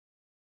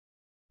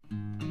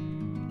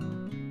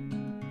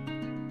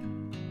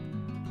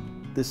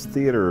This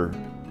theater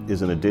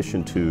is an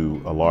addition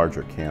to a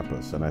larger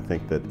campus, and I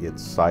think that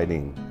its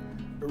siting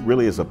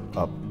really is a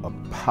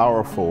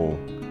powerful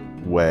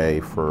way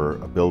for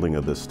a building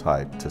of this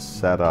type to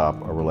set up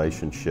a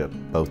relationship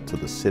both to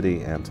the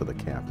city and to the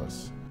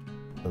campus.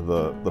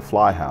 The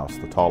fly house,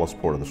 the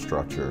tallest part of the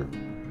structure,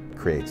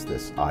 creates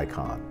this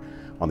icon.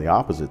 On the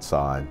opposite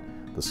side,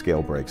 the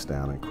scale breaks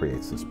down and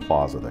creates this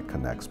plaza that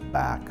connects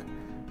back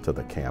to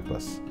the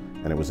campus.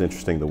 And it was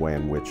interesting the way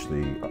in which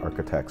the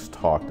architects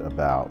talked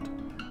about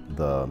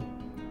the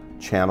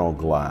channel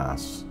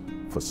glass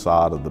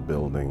facade of the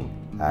building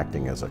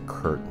acting as a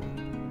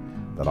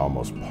curtain that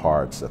almost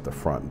parts at the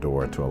front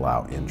door to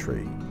allow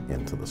entry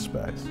into the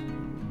space.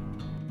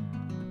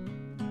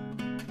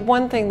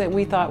 One thing that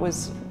we thought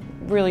was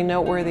really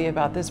noteworthy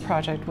about this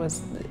project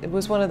was it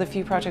was one of the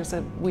few projects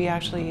that we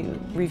actually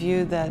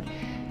reviewed that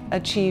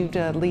achieved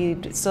a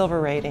LEED silver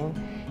rating.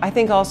 I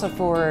think also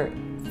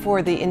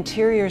for the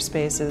interior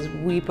spaces,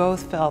 we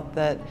both felt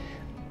that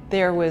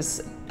there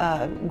was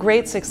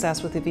great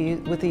success with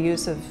the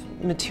use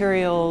of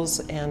materials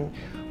and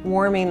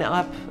warming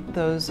up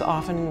those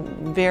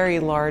often very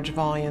large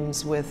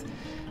volumes with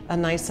a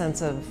nice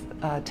sense of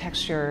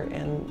texture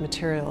and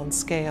material and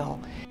scale.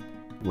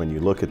 When you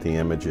look at the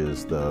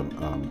images, the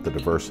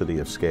diversity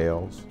of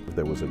scales,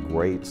 there was a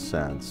great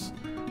sense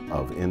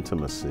of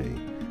intimacy,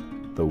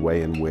 the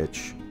way in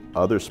which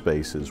other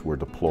spaces were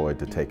deployed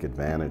to take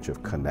advantage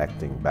of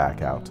connecting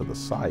back out to the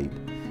site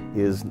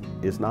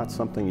is not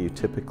something you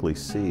typically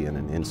see in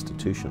an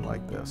institution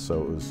like this.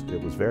 So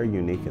it was very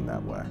unique in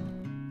that way.